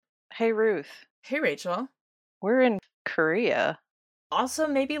Hey Ruth, Hey, Rachel. we're in Korea. Also,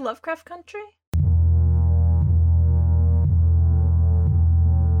 maybe Lovecraft Country?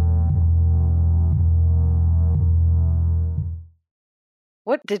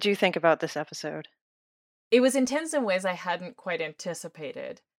 What did you think about this episode? It was intense in ways I hadn't quite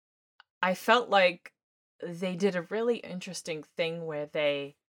anticipated. I felt like they did a really interesting thing where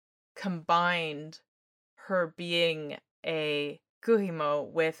they combined her being a Kuhimo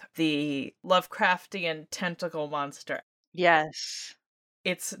with the Lovecraftian tentacle monster. Yes.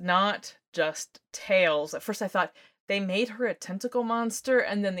 It's not just tails. At first, I thought they made her a tentacle monster,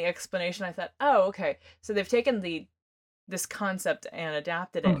 and then the explanation, I thought, oh, okay. So they've taken this concept and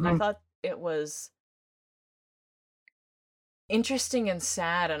adapted it, and I hmm thought it was interesting and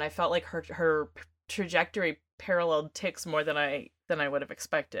sad, and I felt like her trajectory paralleled Tick's more than I would have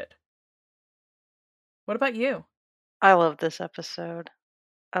expected. What about you? I love this episode.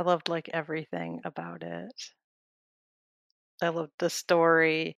 I loved like everything about it. I loved the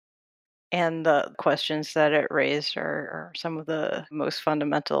story and the questions that it raised are some of the most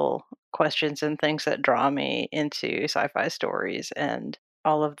fundamental questions and things that draw me into sci-fi stories, and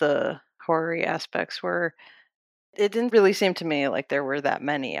all of the horror aspects were it didn't really seem to me like there were that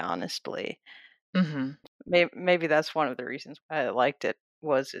many, honestly. Mhm. Maybe that's one of the reasons why I liked it,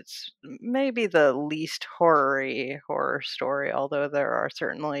 was it's maybe the least horror story, although there are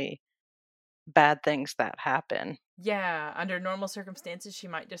certainly bad things that happen. Yeah, under normal circumstances, she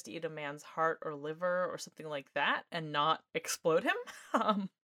might just eat a man's heart or liver or something like that and not explode him. Um,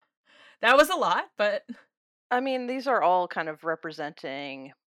 that was a lot, but I mean, these are all kind of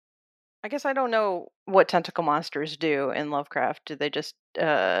representing, I guess I don't know what tentacle monsters do in Lovecraft. Do they just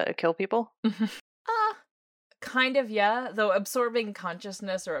kill people? ah, kind of, yeah. Though absorbing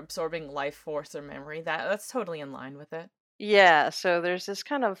consciousness or absorbing life force or memory, that's totally in line with it. Yeah, so there's this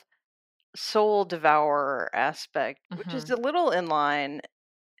kind of soul devourer aspect, which is Mhm. a little in line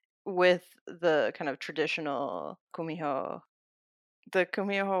with the kind of traditional kumiho. The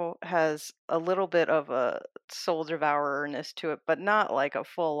kumiho has a little bit of a soul devourerness to it, but not like a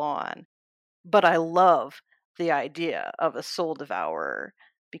full on. But I love the idea of a soul devourer,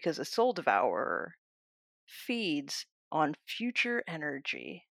 because a soul devourer feeds on future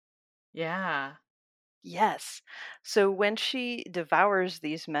energy. Yeah. Yes. So when she devours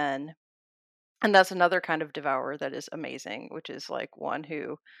these men, and that's another kind of devourer that is amazing, which is like one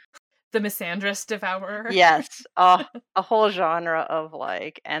who, The Misandrist Devourer. yes, a whole genre of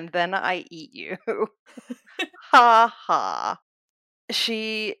like, and then I eat you. Ha ha.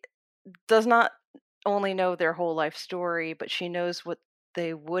 She does not only know their whole life story, but she knows what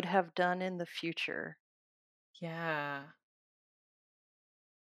they would have done in the future. Yeah.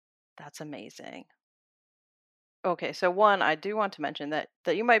 That's amazing. Okay, so one, I do want to mention that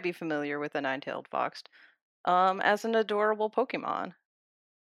you might be familiar with the nine-tailed fox, as an adorable Pokemon.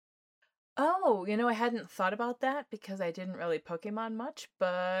 Oh, I hadn't thought about that because I didn't really Pokemon much,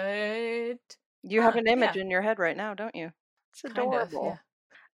 but You have an image yeah, in your head right now, don't you? It's kind of, yeah. adorable.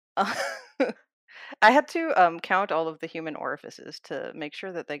 Uh, I had to count all of the human orifices to make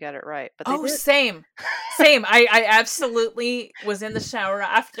sure that they got it right, but they Oh, did. same. Same. I absolutely was in the shower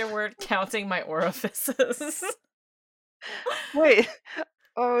afterward counting my orifices. Wait.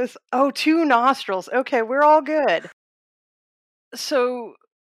 Two nostrils. Okay, we're all good. So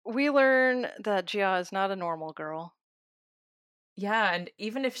we learn that Gia is not a normal girl, Yeah, and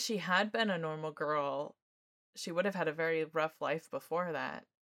even if she had been a normal girl, she would have had a very rough life before that.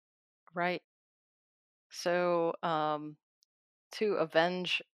 right? So, to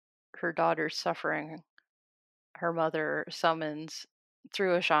avenge her daughter's suffering, her mother summons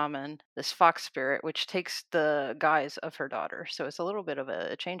through a shaman this fox spirit, which takes the guise of her daughter. So it's a little bit of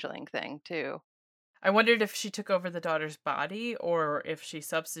a changeling thing too. I wondered if she took over the daughter's body or if she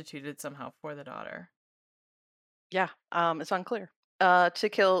substituted somehow for the daughter. Yeah, it's unclear. To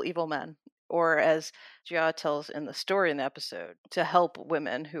kill evil men, or as Jia tells in the story in the episode, to help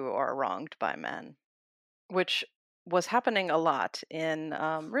women who are wronged by men, which was happening a lot in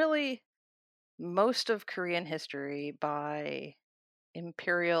really most of Korean history by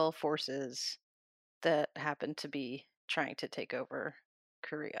imperial forces that happened to be trying to take over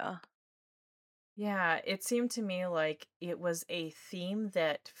Korea. Yeah, it seemed to me like it was a theme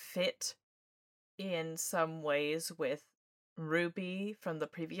that fit in some ways with Ruby from the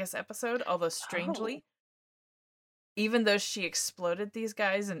previous episode, although Oh, strangely, even though she exploded these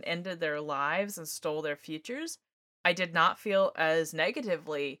guys and ended their lives and stole their futures, I did not feel as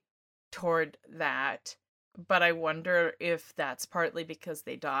negatively toward that. But I wonder if that's partly because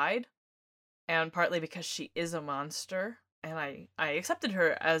they died and partly because she is a monster and I accepted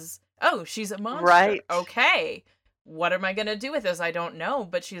her Oh, she's a monster. Right. Okay. What am I going to do with this? I don't know,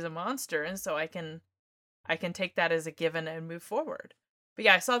 but she's a monster and so I can take that as a given and move forward. But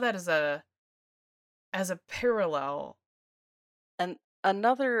yeah, I saw that as a parallel. And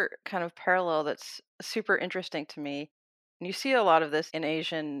another kind of parallel that's super interesting to me, and you see a lot of this in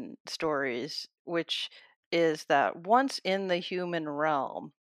Asian stories, which is that once in the human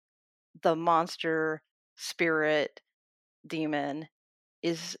realm, the monster, spirit, demon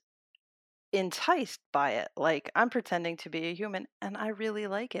is enticed by it. Like, I'm pretending to be a human and I really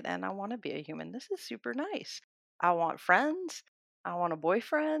like it and I want to be a human. This is super nice. I want friends. I want a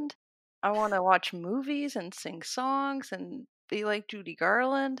boyfriend. I want to watch movies and sing songs and be like Judy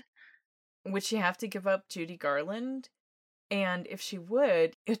Garland. Would she have to give up Judy Garland? And if she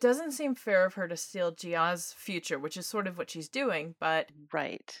would, it doesn't seem fair of her to steal Gia's future, which is sort of what she's doing, but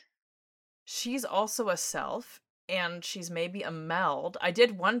Right. she's also a self and she's maybe a meld. I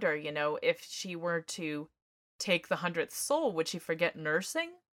did wonder, if she were to take the 100th soul, would she forget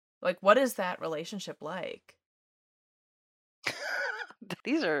nursing? Like, what is that relationship like?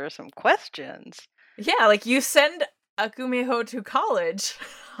 These are some questions. Yeah, like you send Akumiho to college,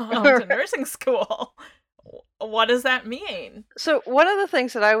 to nursing school. What does that mean? So one of the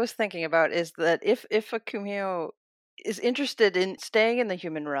things that I was thinking about is that if a Kumio is interested in staying in the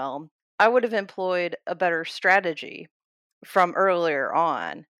human realm, I would have employed a better strategy from earlier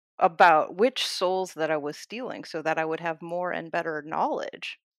on about which souls that I was stealing so that I would have more and better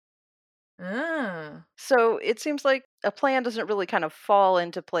knowledge. Ah, So it seems like a plan doesn't really kind of fall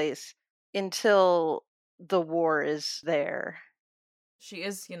into place until the war is there. she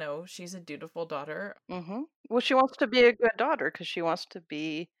is, she's a dutiful daughter. Well, she wants to be a good daughter because she wants to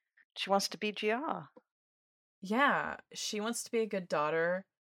be Gia. Yeah, she wants to be a good daughter.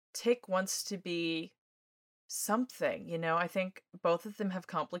 Tick wants to be something, I think both of them have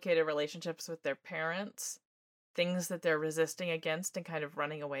complicated relationships with their parents, things that they're resisting against and kind of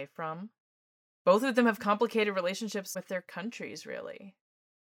running away from. Both of them have complicated relationships with their countries, really.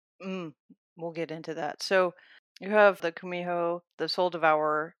 Mm, we'll get into that. So you have the Kumiho, the Soul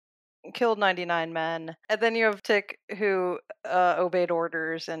Devourer, killed 99 men, and then you have Tick who obeyed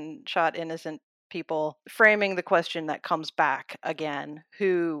orders and shot innocent people, framing the question that comes back again: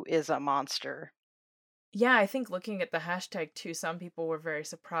 who is a monster? Yeah, I think looking at the hashtag too, some people were very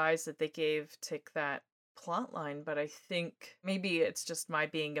surprised that they gave Tick that plot line, but I think maybe it's just my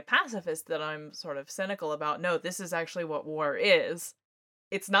being a pacifist that I'm sort of cynical about. No, this is actually what war is.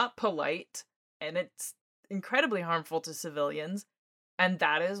 It's not polite and it's incredibly harmful to civilians, and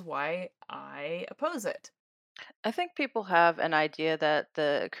that is why I oppose it. I think people have an idea that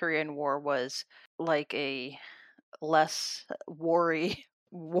the Korean War was like a less wary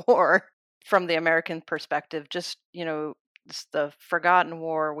war from the American perspective. Just, it's the forgotten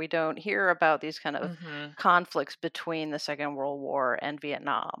war. We don't hear about these kind of Mhm. conflicts between the Second World War and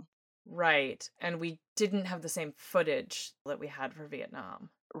Vietnam. Right, and we didn't have the same footage that we had for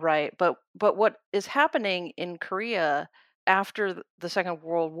Vietnam. Right. But what is happening in Korea after the Second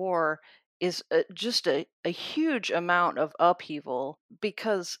World War is just a huge amount of upheaval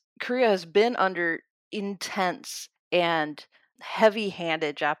because Korea has been under intense and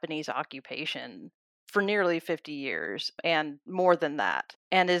heavy-handed Japanese occupation for nearly 50 years and more than that,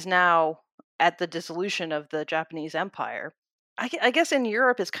 and is now at the dissolution of the Japanese Empire. I guess in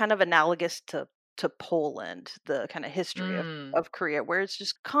Europe is kind of analogous to Poland, the kind of history Mm. of Korea, where it's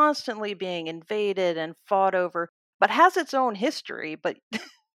just constantly being invaded and fought over, but has its own history. But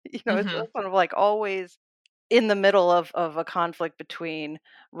it's Mhm. sort of like always in the middle of a conflict between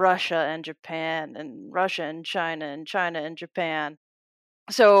Russia and Japan, and Russia and China and Japan.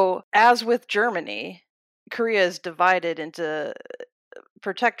 So, as with Germany, Korea is divided into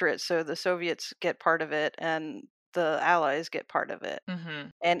protectorates. So the Soviets get part of it, and the Allies get part of it,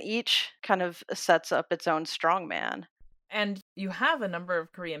 Mhm. and each kind of sets up its own strongman. And you have a number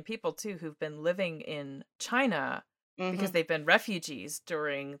of Korean people too who've been living in China because Hmm. they've been refugees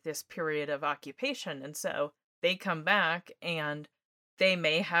during this period of occupation. And so they come back and they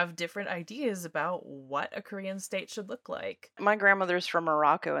may have different ideas about what a Korean state should look like. My grandmother's from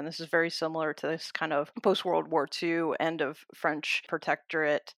Morocco, and this is very similar to this kind of post World War II, end of French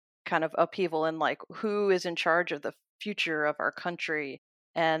protectorate kind of upheaval in like who is in charge of the future of our country.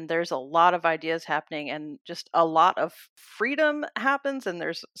 And there's a lot of ideas happening, and just a lot of freedom happens, and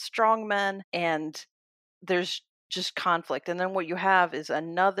there's strong men, and there's just conflict. And then what you have is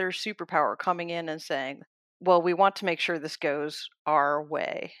another superpower coming in and saying, well, we want to make sure this goes our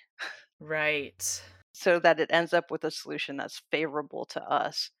way Right. so that it ends up with a solution that's favorable to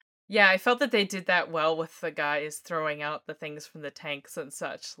us. Yeah, I felt that they did that well with the guys throwing out the things from the tanks and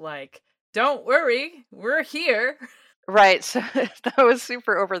such, like, "Don't worry, we're here." Right, so that was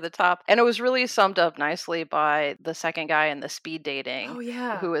super over the top, and it was really summed up nicely by the second guy in the speed dating Oh,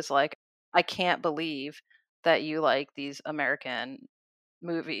 yeah. who is like, "I can't believe that you like these American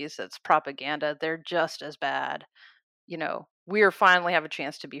movies. It's propaganda. They're just as bad. We are finally have a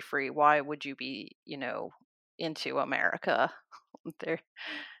chance to be free. Why would you be, into America? They're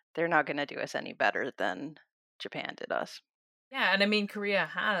they're not gonna do us any better than Japan did us." Yeah, and I mean, Korea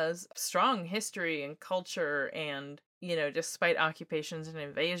has strong history and culture and, despite occupations and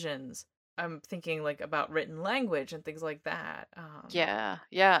invasions, I'm thinking, like, about written language and things like that. Yeah,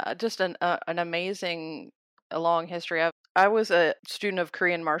 yeah, just an amazing a long history. I was a student of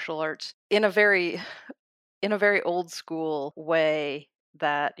Korean martial arts in a very in a very old school way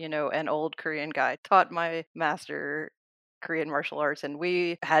that, an old Korean guy taught my master Korean martial arts, and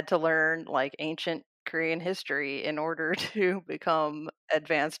we had to learn like ancient Korean history in order to become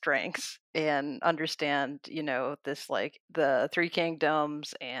advanced ranks and understand, this like the three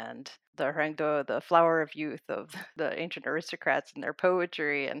kingdoms and the Hwangdo, the flower of youth of the ancient aristocrats and their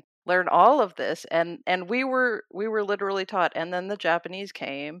poetry, and learn all of this. And we were literally taught, and then the Japanese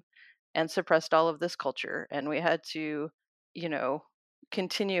came and suppressed all of this culture, and we had to, you know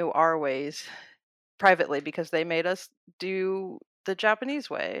continue our ways privately because they made us do the Japanese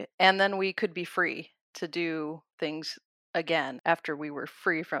way, and then we could be free to do things again after we were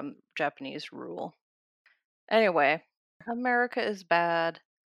free from Japanese rule. Anyway, America is bad.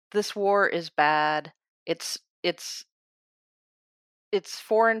 This war is bad. It's it's it's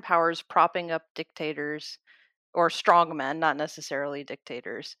foreign powers propping up dictators or strongmen, not necessarily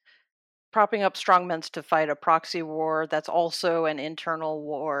dictators, propping up strongmen to fight a proxy war that's also an internal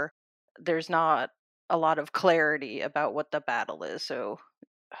war. There's not a lot of clarity about what the battle is, so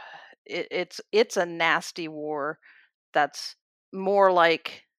it's a nasty war that's more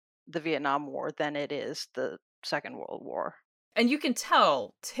like the Vietnam War than it is the Second World War. And you can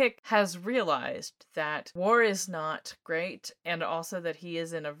tell Tick has realized that war is not great and also that he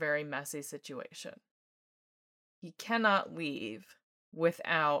is in a very messy situation. He cannot leave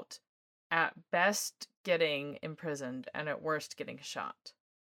without, at best, getting imprisoned and at worst, getting shot.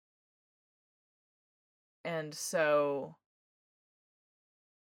 And so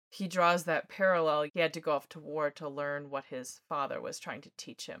he draws that parallel. He had to go off to war to learn what his father was trying to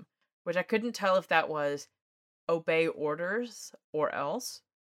teach him, which I couldn't tell if that was obey orders or else,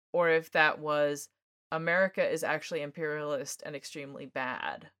 or if that was America is actually imperialist and extremely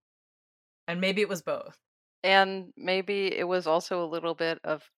bad. And maybe it was both. And maybe it was also a little bit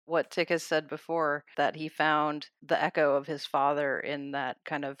of what Tick has said before, that he found the echo of his father in that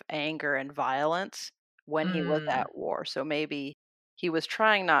kind of anger and violence when he was Mm, at war. So maybe he was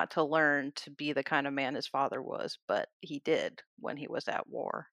trying not to learn to be the kind of man his father was, but he did when he was at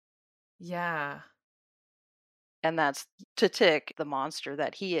war. yeah. And that's to Tick the monster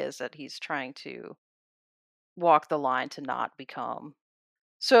that he is, that he's trying to walk the line to not become.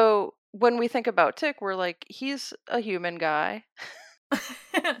 So when we think about Tick, we're like, he's a human guy.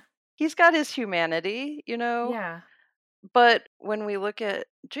 He's got his humanity. Yeah. But when we look at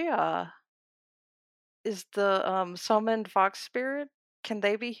Gia, is the summoned fox spirit, can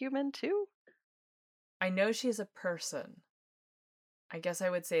they be human too? I know she's a person. I guess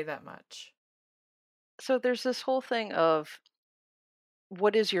I would say that much. So there's this whole thing of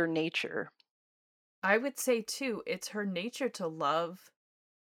what is your nature? I would say too, it's her nature to love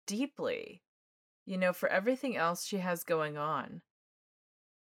deeply, for everything else she has going on.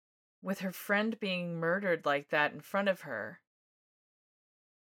 With her friend being murdered like that in front of her,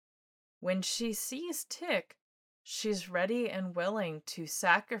 when she sees Tick, she's ready and willing to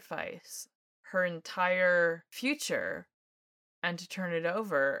sacrifice her entire future and to turn it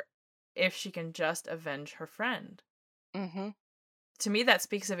over if she can just avenge her friend. Hmm. To me, that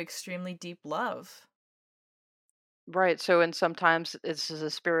speaks of extremely deep love. Right. So, and sometimes this is a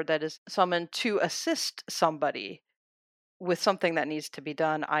spirit that is summoned to assist somebody with something that needs to be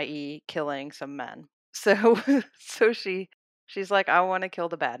done, i.e., killing some men. So, so she's like, I want to kill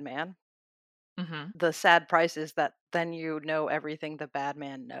the bad man. Hmm. The sad price is that then you know everything the bad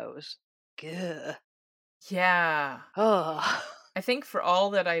man knows. Gah. Yeah. Oh. I think for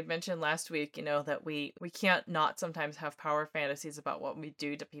all that I mentioned last week, that we can't not sometimes have power fantasies about what we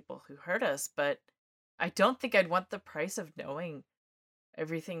do to people who hurt us, but I don't think I'd want the price of knowing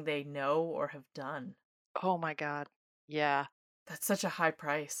everything they know or have done. Oh my god. Yeah, That's such a high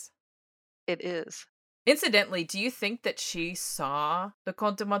price. it is. Incidentally, do you think that she saw the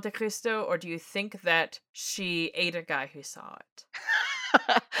Conte de Monte Cristo, or do you think that she ate a guy who saw it?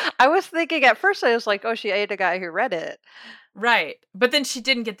 I was thinking at first, I was like, "Oh, she ate a guy who read it." Right. But then she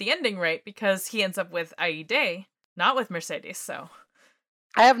didn't get the ending right because he ends up with Aide, not with Mercedes, so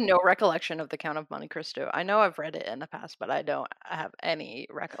I have no recollection of The Count of Monte Cristo. I know I've read it in the past, but I don't have any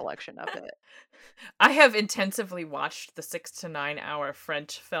recollection of it. I have intensively watched the 6 to 9 hour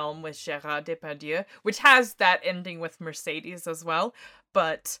French film with Gérard Depardieu, which has that ending with Mercedes as well,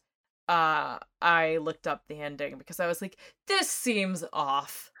 but, I looked up the ending because I was like, "This seems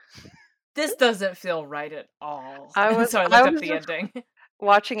off. This doesn't feel right at all." I And was so I I looked up was the just ending.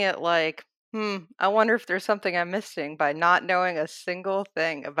 watching it like, I wonder if there's something I'm missing by not knowing a single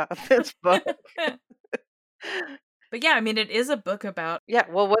thing about this book." But yeah, I mean, it is a book about Yeah,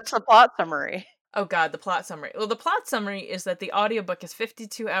 well, what's the plot summary? oh god, the plot summary. Well, the plot summary is that the audiobook is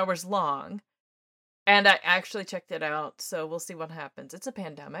 52 hours long, and I actually checked it out, so we'll see what happens. It's a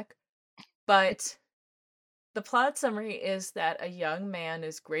pandemic, but the plot summary is that a young man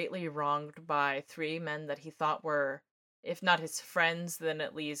is greatly wronged by three men that he thought were, if not his friends, then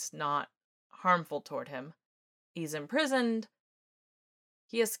at least not harmful toward him. He's imprisoned,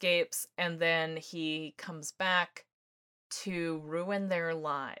 he escapes, and then he comes back to ruin their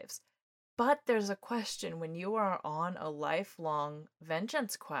lives. But there's a question when you are on a lifelong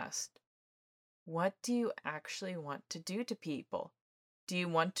vengeance quest. What do you actually want to do to people? Do you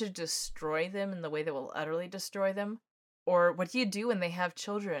want to destroy them in the way that will utterly destroy them? Or what do you do when they have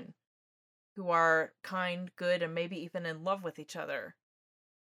children who are kind, good, and maybe even in love with each other?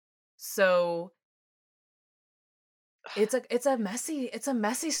 So it's a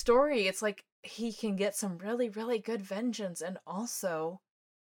messy story. It's like he can get some really, really good vengeance, and also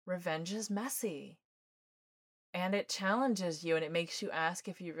revenge is messy. And it challenges you and it makes you ask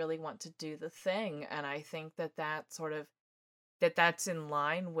if you really want to do the thing. And I think that's in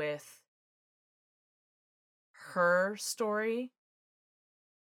line with her story.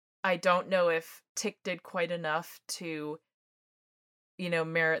 I don't know if Tick did quite enough to,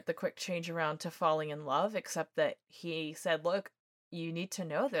 merit the quick change around to falling in love, except that he said, "Look, you need to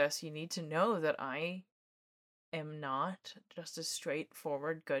know this. You need to know that I am not just a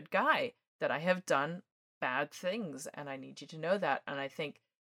straightforward good guy, that I have done bad things, and I need you to know that." And I think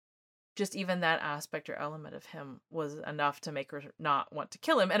just even that aspect or element of him was enough to make her not want to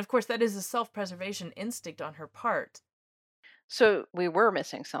kill him. And of course, that is a self preservation instinct on her part. So, we were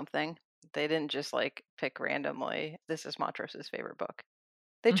missing something. They didn't just, like, pick randomly, "This is Montrose's favorite book."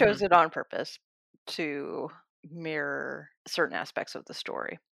 They chose Hmm. it on purpose to mirror certain aspects of the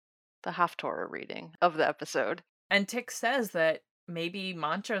story. The Haftorah reading of the episode. And Tick says that maybe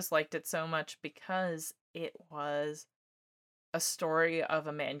Montrose liked it so much because it was a story of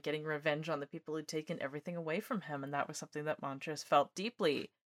a man getting revenge on the people who'd taken everything away from him. And that was something that Montrose felt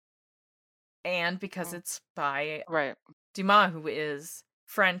deeply. And because Mm, it's by right. Dumas, who is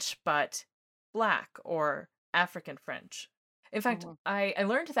French but black or African French. In fact, Mhm. I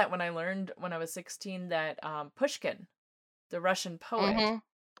learned that when I was 16 that Pushkin, the Russian poet, Mhm.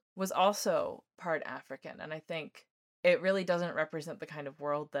 was also part African, and I think it really doesn't represent the kind of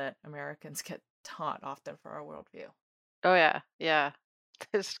world that Americans get taught often for our worldview. Oh, yeah, yeah.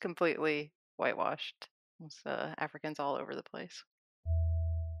 It's completely whitewashed. It's, Africans all over the place.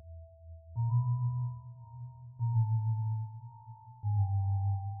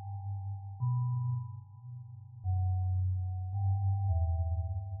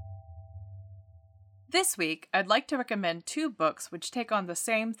 This week, I'd like to recommend two books which take on the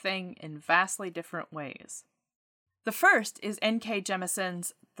same thing in vastly different ways. The first is N.K.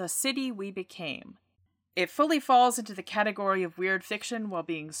 Jemison's The City We Became. It fully falls into the category of weird fiction while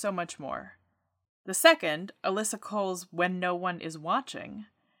being so much more. The second, Alyssa Cole's When No One Is Watching,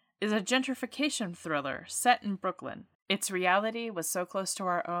 is a gentrification thriller set in Brooklyn. Its reality was so close to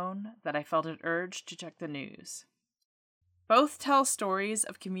our own that I felt an urge to check the news. Both tell stories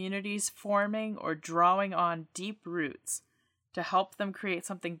of communities forming or drawing on deep roots to help them create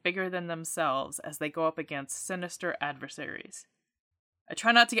something bigger than themselves as they go up against sinister adversaries. I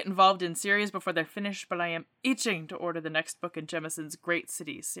try not to get involved in series before they're finished, but I am itching to order the next book in Jemison's Great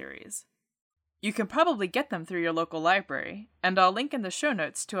Cities series. You can probably get them through your local library, and I'll link in the show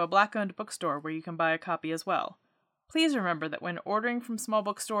notes to a black-owned bookstore where you can buy a copy as well. Please remember that when ordering from small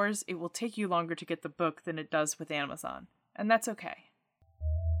bookstores, it will take you longer to get the book than it does with Amazon, and that's okay.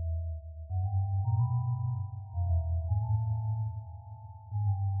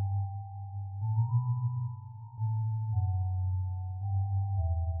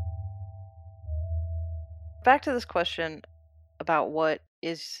 Back to this question about what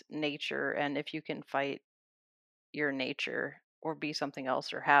is nature and if you can fight your nature or be something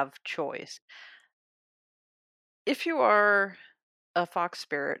else or have choice. If you are a fox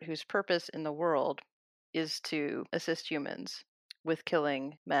spirit whose purpose in the world is to assist humans with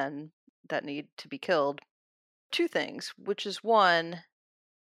killing men that need to be killed. Two things, which is one,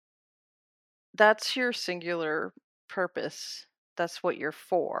 that's your singular purpose. That's what you're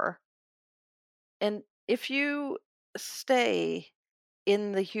for. And if you stay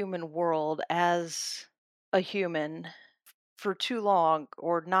in the human world as a human for too long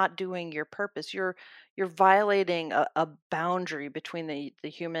or not doing your purpose, you're violating a boundary between the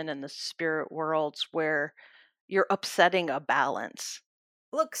human and the spirit worlds where you're upsetting a balance.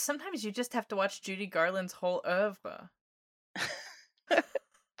 Look, sometimes you just have to watch Judy Garland's whole oeuvre.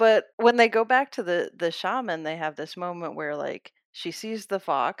 But when they go back to the shaman, they have this moment where like she sees the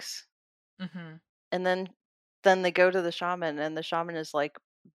fox, Mhm. and then they go to the shaman, and the shaman is like,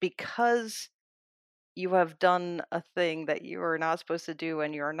 because you have done a thing that you are not supposed to do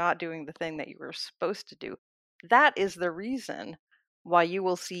and you are not doing the thing that you were supposed to do, that is the reason why you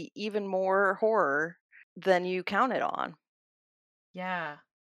will see even more horror than you counted on. Yeah.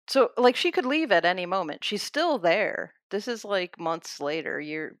 So like she could leave at any moment. She's still there. This is like months later,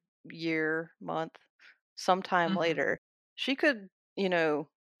 month, sometime Mhm. later. She could,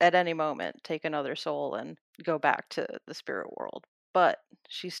 at any moment take another soul and go back to the spirit world. But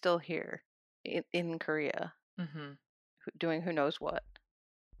she's still here in Korea, Mhm. doing who knows what.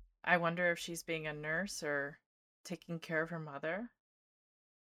 I wonder if she's being a nurse or taking care of her mother.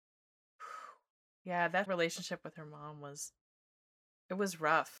 Yeah, that relationship with her mom was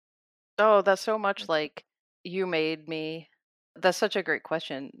rough. Oh, that's so much That's like you made me. That's such a great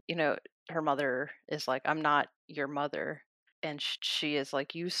question. Her mother is like, I'm not your mother. And she is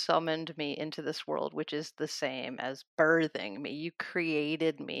like, you summoned me into this world, which is the same as birthing me. You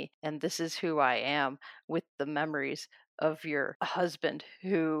created me. And this is who I am with the memories of your husband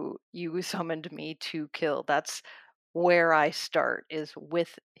who you summoned me to kill. That's where I start, is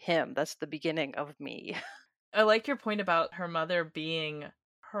with him. That's the beginning of me. I like your point about her mother being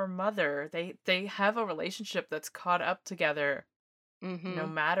her mother. They have a relationship that's caught up together no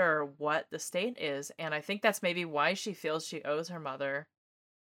Hmm. matter what the state is, and I think that's maybe why she feels she owes her mother.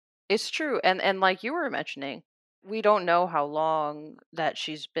 It's true, and like you were mentioning, we don't know how long that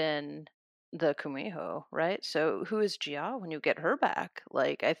she's been the Kumiho, right? So who is Jia when you get her back?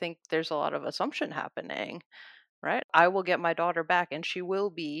 Like I think there's a lot of assumption happening, right? I will get my daughter back and she will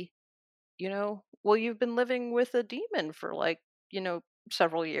be, well, you've been living with a demon for like,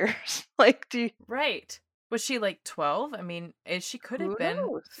 several years. Like Right. Was she like 12? I mean, she could have who been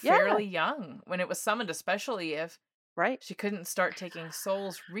knows? Yeah, fairly young when it was summoned, especially if right. she couldn't start taking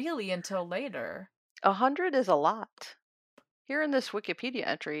souls really until later. 100 is a lot. Here in this Wikipedia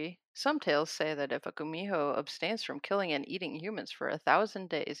entry, some tales say that if a Kumiho abstains from killing and eating humans for 1,000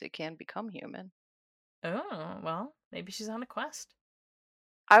 days, it can become human. Oh, well, maybe she's on a quest.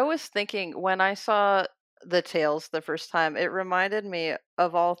 I was thinking when I saw the tales the first time, it reminded me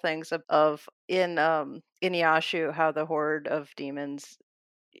of all things of in Inuyasha, how the horde of demons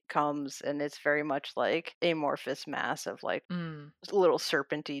comes, and it's very much like amorphous mass of like Mm. little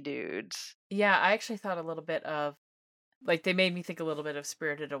serpenty dudes. Yeah, I actually thought a little bit of like they made me think a little bit of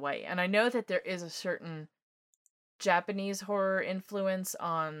Spirited Away. And I know that there is a certain Japanese horror influence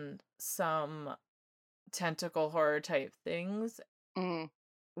on some tentacle horror type things, Mm.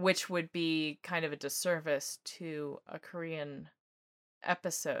 which would be kind of a disservice to a Korean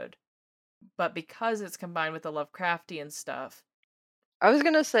episode. But because it's combined with the Lovecraftian stuff, I was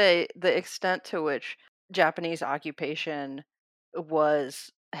gonna say the extent to which Japanese occupation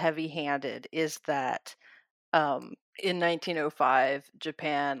was heavy-handed is that in 1905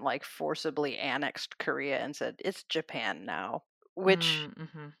 Japan like forcibly annexed Korea and said it's Japan now, which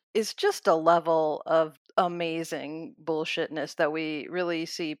mm-hmm. is just a level of amazing bullshitness that we really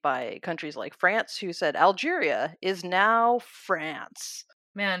see by countries like France, who said Algeria is now France.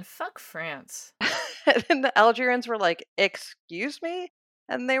 Man, fuck France. And the Algerians were like, "Excuse me?"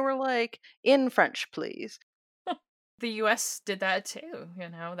 And they were like, "In French, please." The US did that too,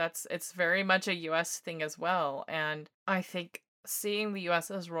 that's it's very much a US thing as well. And I think seeing the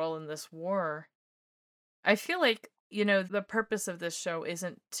US's role in this war, I feel like, the purpose of this show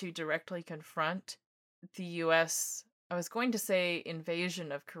isn't to directly confront the US. I was going to say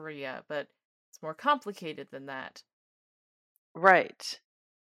invasion of Korea, but it's more complicated than that. Right.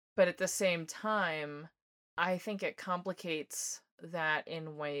 But at the same time, I think it complicates that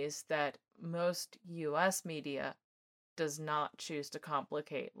in ways that most US media does not choose to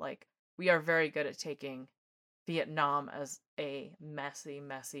complicate. Like, we are very good at taking Vietnam as a messy,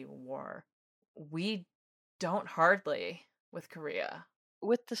 messy war. We don't hardly with Korea.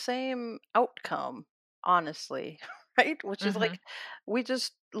 With the same outcome, honestly. right? Which is Mhm. like, we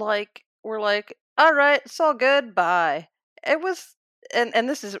just like, we're like, all right, it's all good, bye. It was, and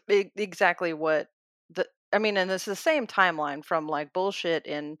this is exactly what the, I mean, and it's the same timeline from like bullshit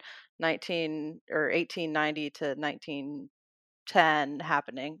in 19 or 1890 to 1910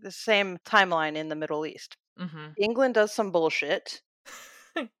 happening. The same timeline in the Middle East. Mhm. England does some bullshit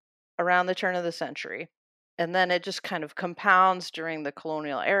around the turn of the century. And then it just kind of compounds during the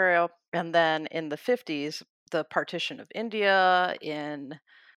colonial era. And then in the 50s, the partition of India,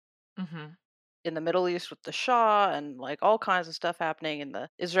 Mhm. in the Middle East with the Shah, and like all kinds of stuff happening in the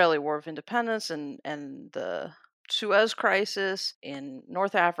Israeli War of Independence, and the Suez Crisis in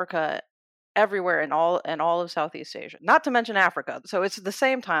North Africa, everywhere in all of Southeast Asia. Not to mention Africa. So it's the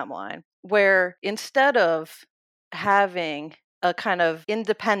same timeline where instead of having a kind of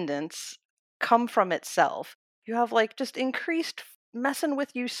independence come from itself, you have like just increased messing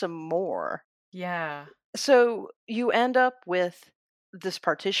with you some more. Yeah. So you end up with this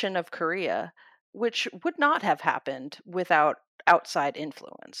partition of Korea, which would not have happened without outside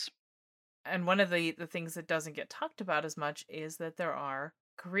influence. And one of the things that doesn't get talked about as much is that there are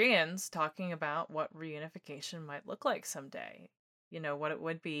Koreans talking about what reunification might look like someday. What it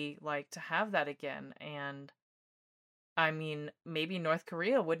would be like to have that again. And I mean, maybe North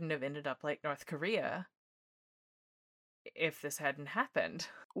Korea wouldn't have ended up like North Korea if this hadn't happened.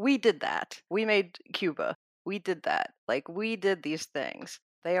 We did that. We made Cuba. We did that. Like, we did these things.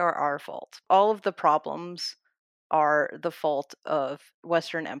 They are our fault. All of the problems are the fault of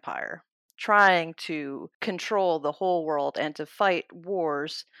Western Empire trying to control the whole world and to fight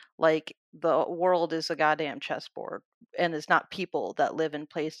wars like the world is a goddamn chessboard and it's not people that live in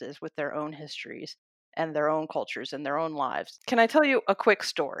places with their own histories and their own cultures and their own lives. Can I tell you a quick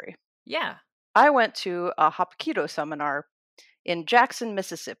story? Yeah. I went to a Hapkido seminar in Jackson,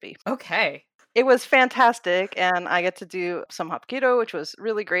 Mississippi. Okay. It was fantastic, and I get to do some Hapkido, which was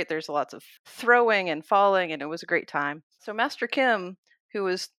really great. There's lots of throwing and falling, and it was a great time. So Master Kim, who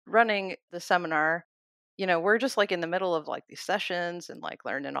was running the seminar, we're just like in the middle of like these sessions and like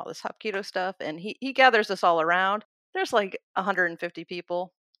learning all this Hapkido stuff, and he gathers us all around. There's like 150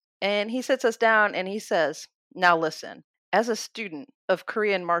 people, and he sits us down and he says, "Now listen, as a student of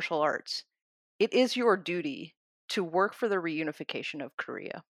Korean martial arts, it is your duty to work for the reunification of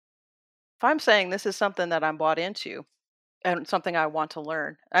Korea. If I'm saying this is something that I'm bought into and something I want to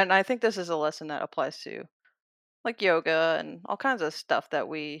learn, and I think this is a lesson that applies to like yoga and all kinds of stuff that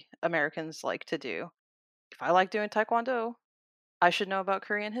we Americans like to do. If I like doing taekwondo, I should know about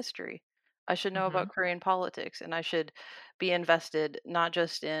Korean history. I should know about Mhm. Korean politics, and I should be invested not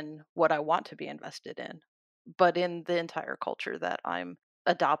just in what I want to be invested in, but in the entire culture that I'm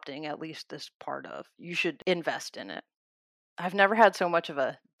adopting at least this part of. You should invest in it." I've never had so much of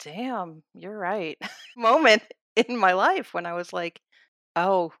a "damn, you're right" moment in my life when I was like,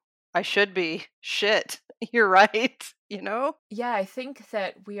 "Oh, I should be. Shit, you're right," you know? Yeah, I think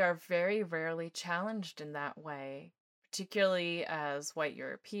that we are very rarely challenged in that way, particularly as white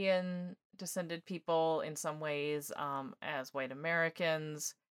European descended people in some ways, as white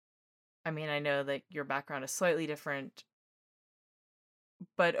Americans. I mean, I know that your background is slightly different,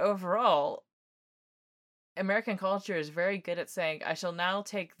 but overall, American culture is very good at saying, I shall now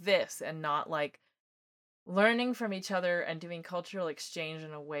take this, and not like learning from each other and doing cultural exchange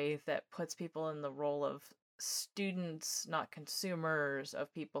in a way that puts people in the role of students, not consumers,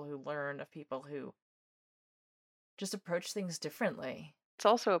 of people who learn, of people who just approach things differently. It's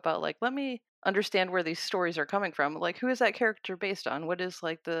also about like, let me understand where these stories are coming from. Like, who is that character based on? What is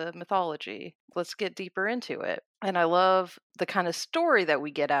like the mythology? Let's get deeper into it. And I love the kind of story that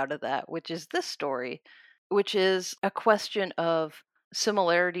we get out of that, which is this story, which is a question of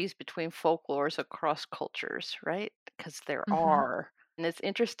similarities between folklores across cultures, right? Because there Mhm. are. And it's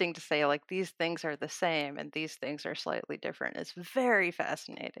interesting to say, like, these things are the same and these things are slightly different. It's very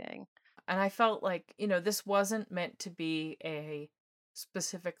fascinating. And I felt like, this wasn't meant to be a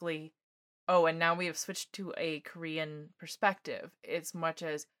specifically, oh, and now we have switched to a Korean perspective, as much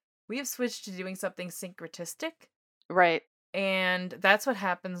as we have switched to doing something syncretistic. Right. And that's what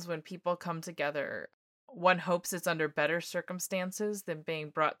happens when people come together. One hopes it's under better circumstances than being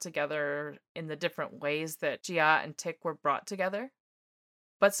brought together in the different ways that Jia and Tick were brought together.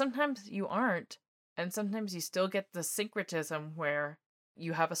 But sometimes you aren't. And sometimes you still get the syncretism where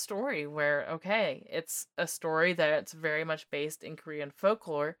you have a story where, okay, it's a story that's very much based in Korean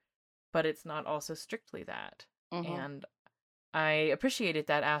folklore, but it's not also strictly that. Hmm. And I appreciated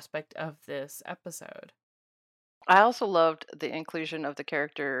that aspect of this episode. I also loved the inclusion of the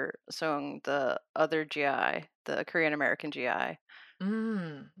character Sung, the other GI, the Korean American GI.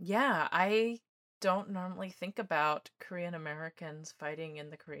 Yeah, I don't normally think about Korean Americans fighting in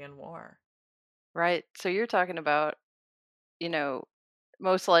the Korean War. Right. So you're talking about, you know,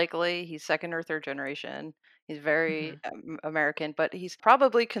 most likely he's second or third generation. He's very Mhm. American, but he's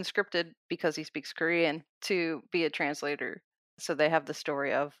probably conscripted because he speaks Korean to be a translator. So they have the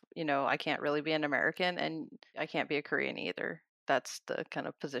story of, I can't really be an American and I can't be a Korean either. That's the kind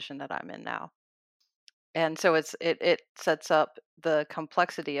of position that I'm in now. And so it sets up the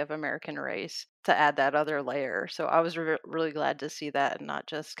complexity of American race to add that other layer. So I was really glad to see that and not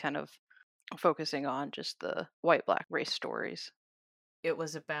just kind of focusing on just the white black race stories. It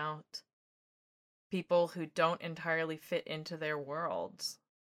was about people who don't entirely fit into their worlds,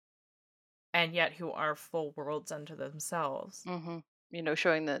 and yet who are full worlds unto themselves. hmm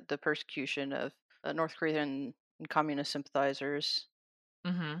Showing the persecution of North Korean and communist sympathizers.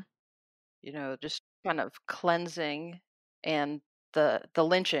 Mhm. Just kind of cleansing, and the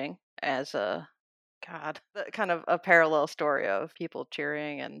lynching as a kind of a parallel story of people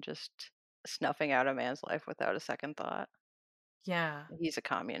cheering and just snuffing out a man's life without a second thought. Yeah. He's a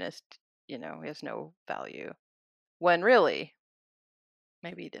communist. He has no value. When really,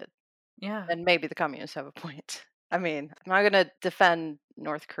 maybe he did. Yeah. And maybe the communists have a point. I mean, I'm not going to defend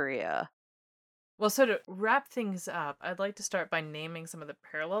North Korea. Well, so to wrap things up, I'd like to start by naming some of the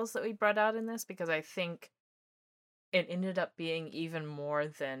parallels that we brought out in this because I think it ended up being even more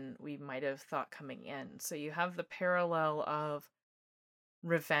than we might have thought coming in. So you have the parallel of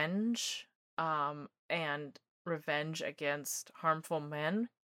revenge, and revenge against harmful men,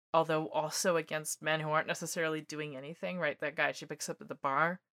 although also against men who aren't necessarily doing anything, right? That guy she picks up at the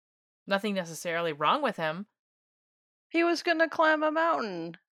bar. Nothing necessarily wrong with him. He was going to climb a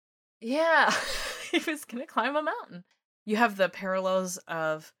mountain. Yeah, he was gonna climb a mountain. You have the parallels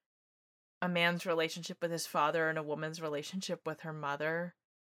of a man's relationship with his father and a woman's relationship with her mother.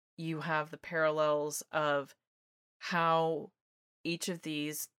 You have the parallels of how each of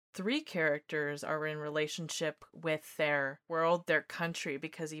these three characters are in relationship with their world, their country,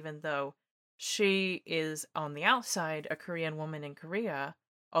 because even though she is on the outside a Korean woman in Korea,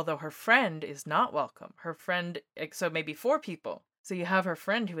 although her friend is not welcome, her friend, so maybe four people. So you have her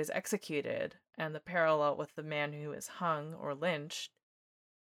friend who is executed, and the parallel with the man who is hung or lynched.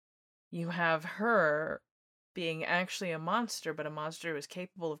 You have her being actually a monster, but a monster who is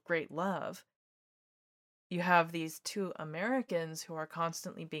capable of great love. You have these two Americans who are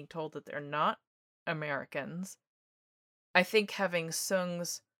constantly being told that they're not Americans. I think having Sung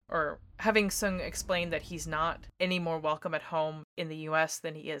explain that he's not any more welcome at home in the US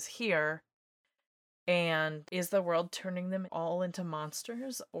than he is here. And is the world turning them all into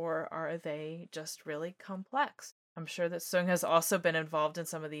monsters, or are they just really complex? I'm sure that Sung has also been involved in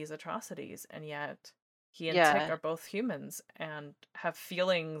some of these atrocities, and yet he and Tick Yeah. are both humans and have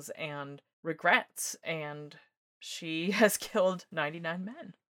feelings and regrets, and she has killed 99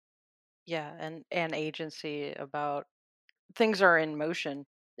 men. Yeah, and agency about things are in motion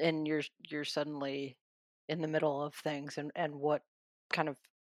and you're suddenly in the middle of things, and what kind of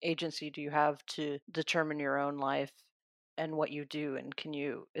agency do you have to determine your own life and what you do, and can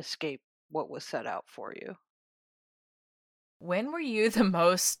you escape what was set out for you? When were you the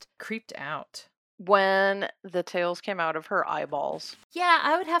most creeped out? When the tails came out of her eyeballs. Yeah,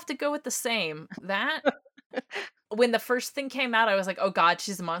 I would have to go with the same. That when the first thing came out, I was like, "Oh god,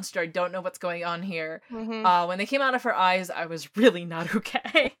 she's a monster. I don't know what's going on here." hmm When they came out of her eyes, I was really not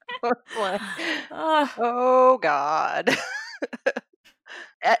okay. like, uh, oh god.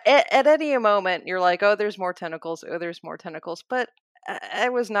 At any moment you're like, oh, there's more tentacles, oh, there's more tentacles, but I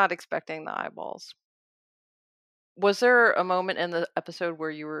was not expecting the eyeballs. Was there a moment in the episode where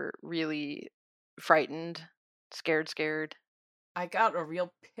you were really frightened, scared? I got a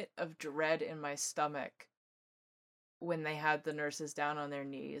real pit of dread in my stomach when they had the nurses down on their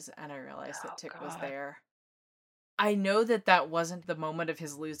knees and I realized that Oh Tick was god. there. I know that that wasn't the moment of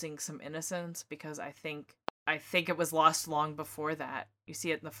his losing some innocence because I think it was lost long before that. You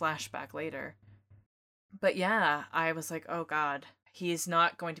see it in the flashback later. But yeah, I was like, "Oh god, he is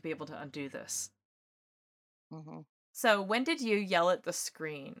not going to be able to undo this." hmm So, when did you yell at the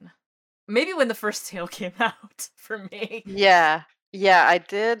screen? Maybe when the first tale came out for me. Yeah. Yeah, I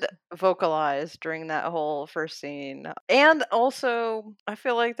did vocalize during that whole first scene. And also, I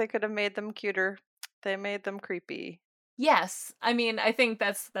feel like they could have made them cuter. They made them creepy. Yes, I mean, I think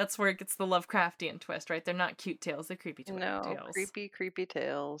that's where it gets the Lovecraftian twist, right? They're not cute tales; they're creepy tales. Creepy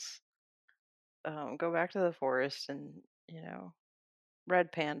tales. Go back to the forest and,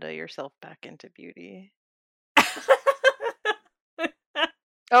 red panda yourself back into beauty.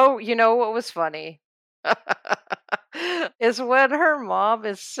 Oh, you know what was funny? is when her mom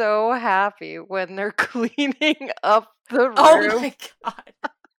is so happy when they're cleaning up the Oh room. my god.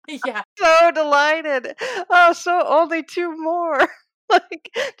 Yeah. So delighted. Oh, so only two more. Like,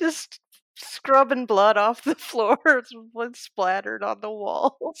 just scrubbing blood off the floors, blood splattered on the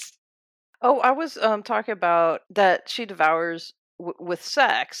walls. Oh, I was talking about that she devours with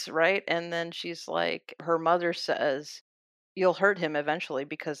sex, right? And then she's like, her mother says, "You'll hurt him eventually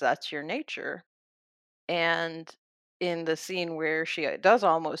because that's your nature." And in the scene where she does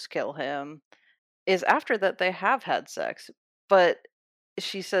almost kill him, is after that they have had sex, but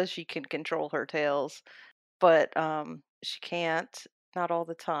she says she can control her tails, but she can't, not all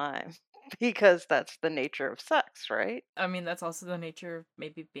the time, because that's the nature of sex, right? I mean, that's also the nature of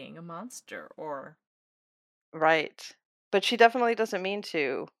maybe being a monster or Right. But she definitely doesn't mean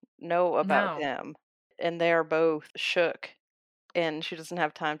to know about no. him. And they are both shook, and she doesn't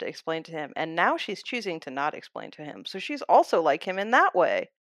have time to explain to him. And now she's choosing to not explain to him. So she's also like him in that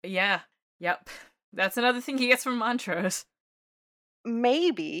way. Yeah. Yep. That's another thing he gets from Montrose.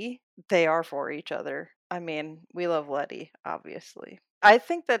 Maybe they are for each other. I mean, we love Letty, obviously. I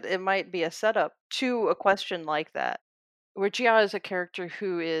think that it might be a setup to a question like that, where Gia is a character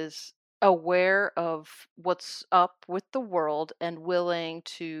who is aware of what's up with the world and willing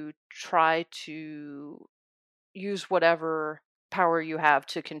to try to use whatever power you have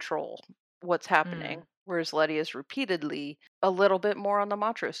to control what's Mm. happening. Whereas Letty is repeatedly a little bit more on the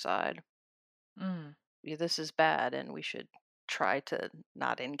macho side. Mm. "Yeah, this is bad and we should try to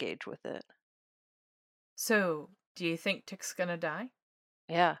not engage with it." So, do you think Tick's gonna die?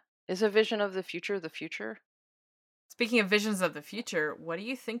 Yeah. Is a vision of the future the future? Speaking of visions of the future, what do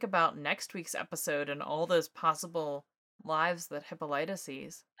you think about next week's episode and all those possible lives that Hippolyta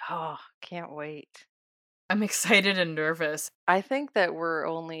sees? Oh, can't wait. I'm excited and nervous. I think that we're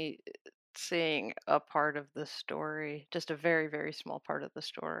only seeing a part of the story, just a very, very small part of the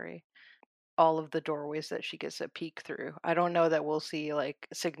story. All of the doorways that she gets a peek through. I don't know that we'll see like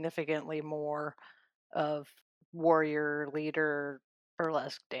significantly more of warrior, leader,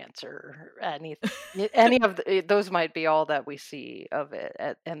 burlesque dancer, any of those might be all that we see of it,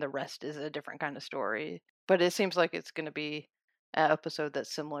 and the rest is a different kind of story. But it seems like it's going to be an episode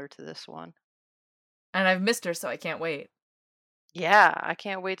that's similar to this one. And I've missed her, so I can't wait. Yeah, I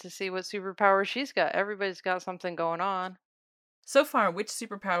can't wait to see what superpower she's got. Everybody's got something going on. So far, which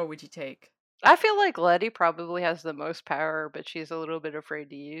superpower would you take? I feel like Letty probably has the most power, but she's a little bit afraid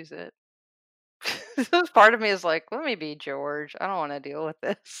to use it. Part of me is like, let me be George. I don't want to deal with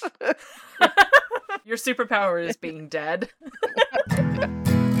this. Your superpower is being dead.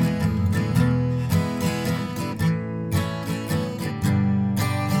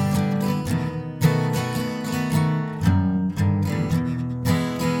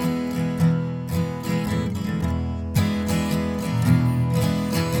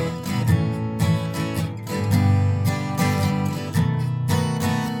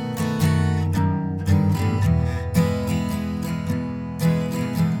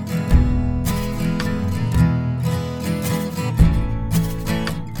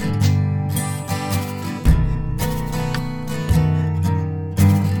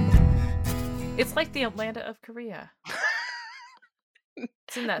 It's like the Atlanta of Korea.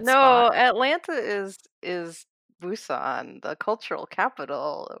 It's in that spot. No, Atlanta is Busan, the cultural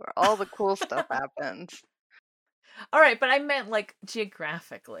capital where all the cool stuff happens. All right, but I meant like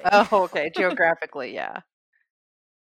geographically. Oh, okay. Geographically, yeah.